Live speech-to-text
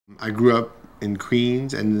I grew up in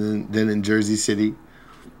Queens and then in Jersey City,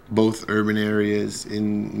 both urban areas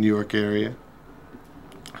in New York area.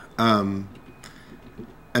 Um,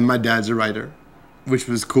 and my dad's a writer, which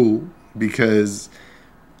was cool because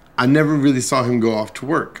I never really saw him go off to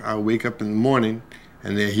work. I would wake up in the morning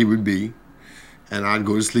and there he would be, and I'd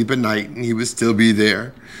go to sleep at night and he would still be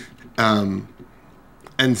there. Um,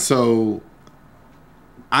 and so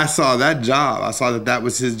I saw that job. I saw that that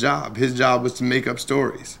was his job. His job was to make up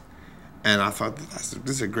stories. And I thought, this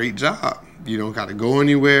is a great job. You don't got to go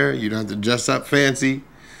anywhere. You don't have to dress up fancy.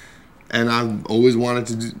 And I've always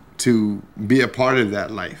wanted to be a part of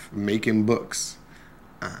that life, making books.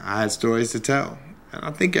 I had stories to tell, and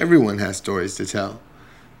I think everyone has stories to tell.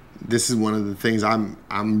 This is one of the things I'm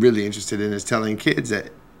really interested in, is telling kids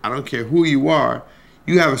that I don't care who you are,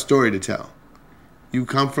 you have a story to tell. You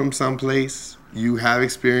come from someplace, you have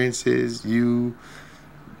experiences, you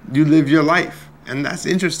live your life, and that's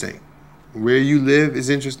interesting. Where you live is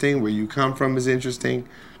interesting. Where you come from is interesting,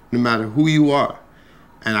 no matter who you are.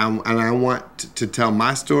 And I want to tell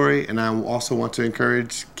my story, and I also want to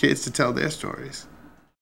encourage kids to tell their stories.